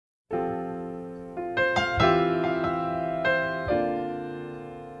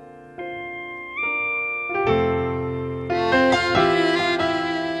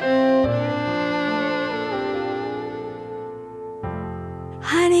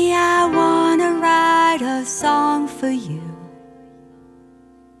song for you.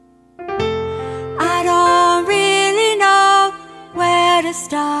 I don't really know where to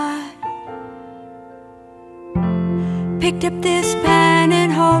start. Picked up this pen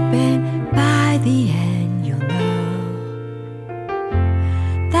and hoping by the end you'll know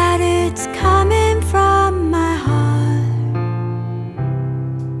that it's coming from my heart.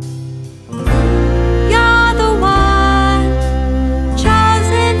 You're the one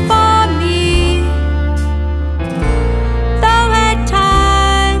chosen for me, though at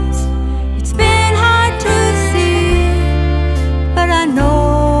times it's been hard to see. But I know,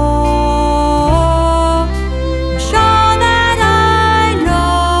 I'm sure that I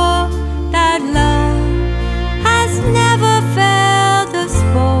know that love has never felt this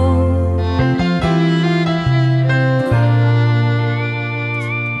bold.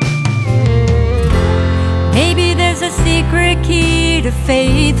 Maybe there's a secret key to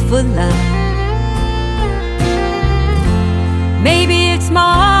faithful love. Maybe it's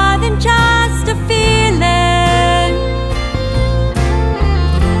more